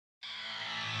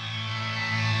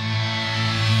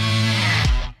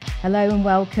Hello and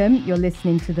welcome. You're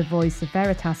listening to the Voice of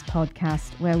Veritas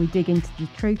podcast, where we dig into the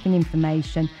truth and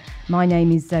information. My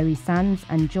name is Zoe Sands,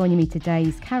 and joining me today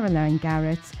is Caroline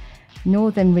Garrett,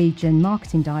 Northern Region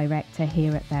Marketing Director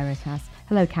here at Veritas.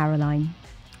 Hello, Caroline.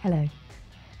 Hello.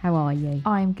 How are you?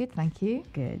 I'm good, thank you.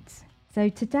 Good. So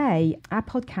today, our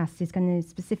podcast is going to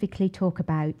specifically talk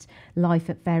about life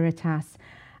at Veritas.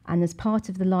 And as part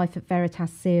of the Life at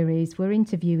Veritas series, we're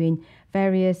interviewing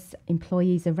various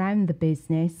employees around the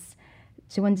business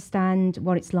to understand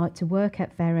what it's like to work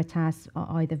at Veritas,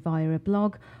 either via a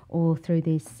blog or through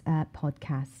this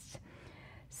podcast.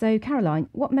 So, Caroline,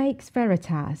 what makes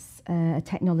Veritas a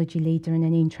technology leader and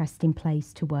an interesting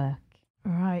place to work?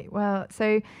 Right. Well,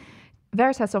 so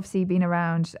Veritas obviously been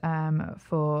around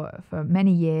for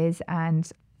many years,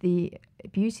 and the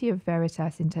beauty of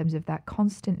Veritas in terms of that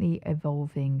constantly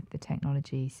evolving the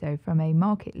technology. So from a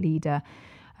market leader,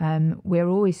 we're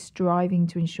always striving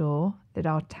to ensure that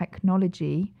our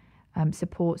technology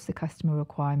supports the customer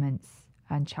requirements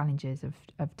and challenges of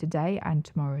today and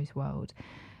tomorrow's world.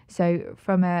 So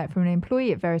from an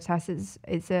employee at Veritas,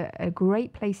 it's a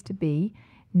great place to be,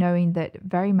 knowing that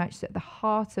very much at the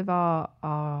heart of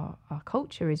our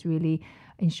culture is really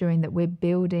ensuring that we're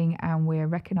building and we're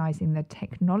recognizing the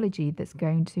technology that's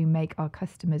going to make our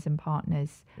customers and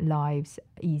partners' lives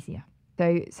easier.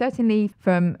 So certainly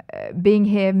from being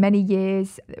here many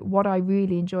years, what I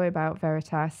really enjoy about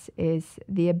Veritas is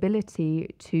the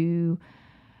ability to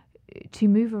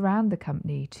move around the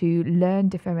company, to learn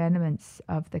different elements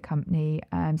of the company.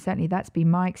 Certainly that's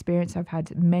been my experience. I've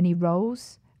had many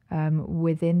roles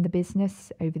within the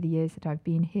business over the years that I've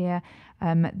been here,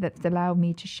 that's allowed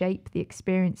me to shape the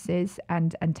experiences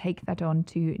and take that on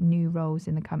to new roles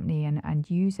in the company and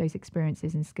use those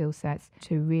experiences and skill sets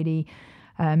to really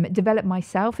develop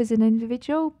myself as an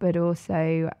individual, but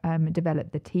also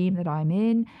develop the team that I'm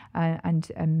in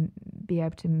and be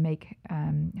able to make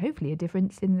hopefully a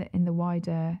difference in the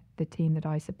wider the team that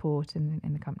I support in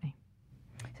the company.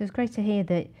 So it's great to hear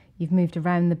that you've moved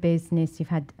around the business, you've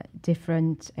had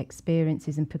different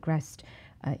experiences and progressed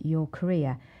your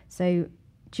career. So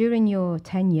during your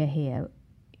tenure here,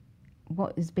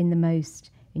 what has been the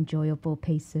most enjoyable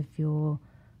piece of your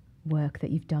work that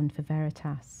you've done for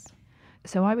Veritas?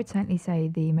 So I would certainly say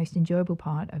the most enjoyable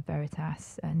part of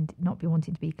Veritas, and not be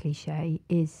wanting to be cliche,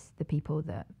 is the people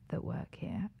that work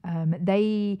here.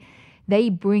 They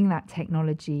bring that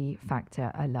technology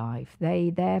factor alive.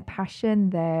 Their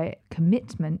passion, their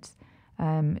commitment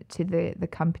to the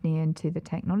company and to the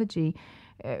technology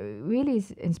really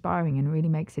is inspiring and really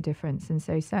makes a difference. And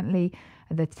so certainly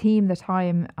the team that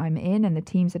I'm in and the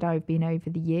teams that I've been over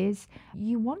the years,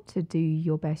 you want to do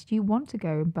your best. You want to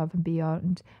go above and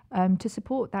beyond to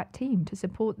support that team, to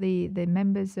support the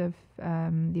members of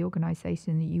the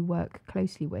organisation that you work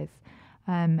closely with.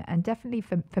 And definitely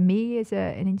for me as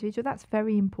an individual, that's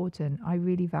very important. I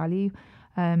really value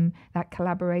that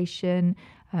collaboration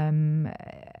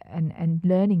and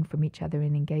learning from each other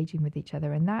and engaging with each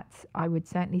other. And that, I would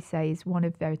certainly say, is one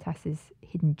of Veritas's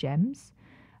hidden gems.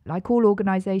 Like all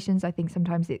organisations, I think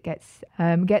sometimes it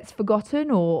gets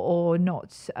forgotten or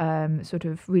not sort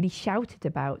of really shouted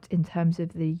about in terms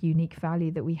of the unique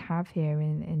value that we have here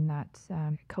in that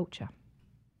culture.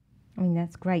 I mean,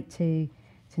 that's great to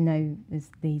know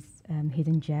there's these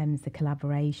hidden gems, the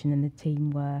collaboration and the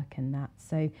teamwork and that.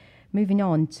 So moving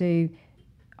on to,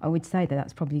 I would say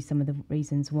that's probably some of the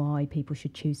reasons why people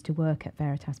should choose to work at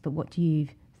Veritas. But what do you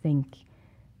think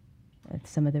are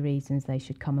some of the reasons they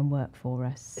should come and work for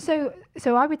us?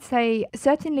 So I would say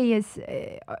certainly as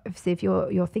obviously if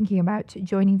you're thinking about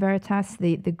joining Veritas,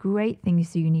 the great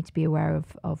things you need to be aware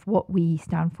of what we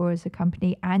stand for as a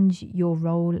company and your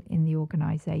role in the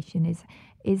organisation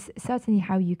is certainly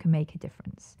how you can make a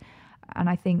difference. And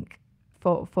I think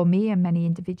for me and many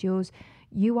individuals,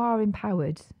 you are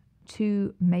empowered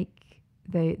to make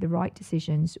the right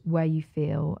decisions where you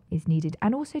feel is needed,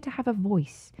 and also to have a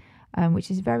voice,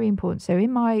 which is very important. So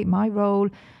in my role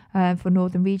for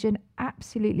Northern Region,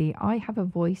 absolutely, I have a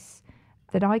voice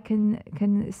that I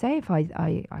can say if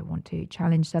I want to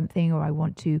challenge something or I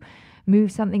want to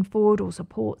move something forward or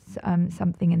support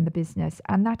something in the business,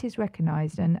 and that is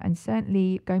recognised. And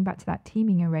certainly going back to that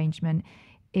teaming arrangement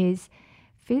is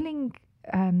feeling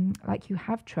like you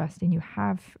have trust and you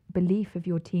have belief of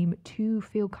your team to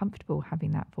feel comfortable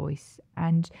having that voice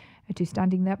and to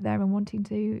standing up there and wanting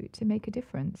to make a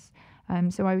difference.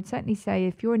 So I would certainly say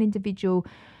if you're an individual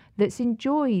that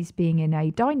enjoys being in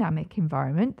a dynamic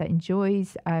environment, that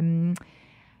enjoys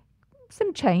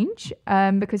some change,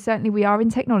 because certainly we are in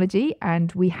technology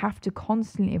and we have to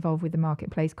constantly evolve with the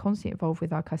marketplace, constantly evolve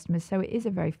with our customers. So it is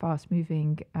a very fast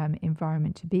moving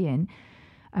environment to be in.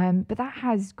 But that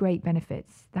has great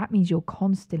benefits. That means you're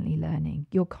constantly learning,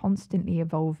 you're constantly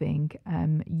evolving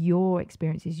your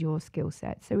experiences, your skill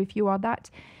set. So if you are that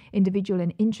individual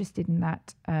and interested in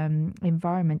that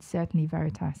environment, certainly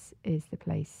Veritas is the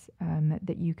place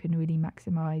that you can really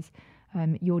maximise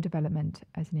your development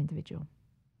as an individual.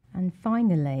 And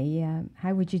finally,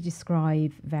 how would you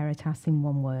describe Veritas in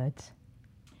one word?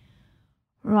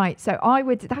 Right, so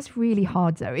that's really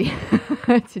hard, Zoe,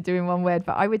 to do in one word,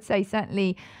 but I would say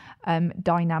certainly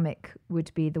dynamic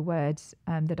would be the word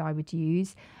that I would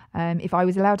use. If I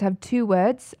was allowed to have two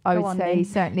words, I would say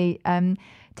certainly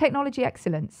technology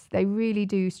excellence. They really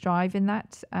do strive in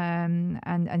that,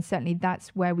 and certainly that's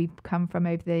where we've come from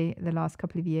over the last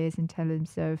couple of years in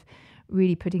terms of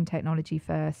really putting technology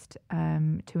first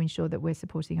to ensure that we're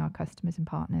supporting our customers and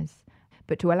partners.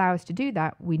 But to allow us to do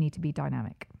that, we need to be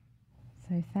dynamic.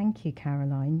 So thank you,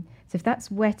 Caroline. So if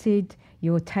that's whetted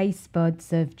your taste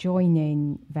buds of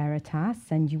joining Veritas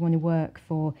and you want to work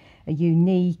for a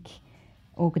unique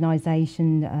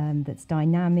organisation that's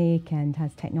dynamic and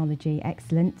has technology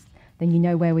excellence, then you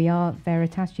know where we are,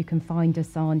 Veritas. You can find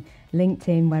us on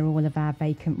LinkedIn, where all of our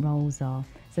vacant roles are.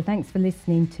 So thanks for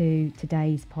listening to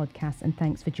today's podcast, and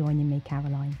thanks for joining me,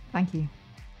 Caroline. Thank you.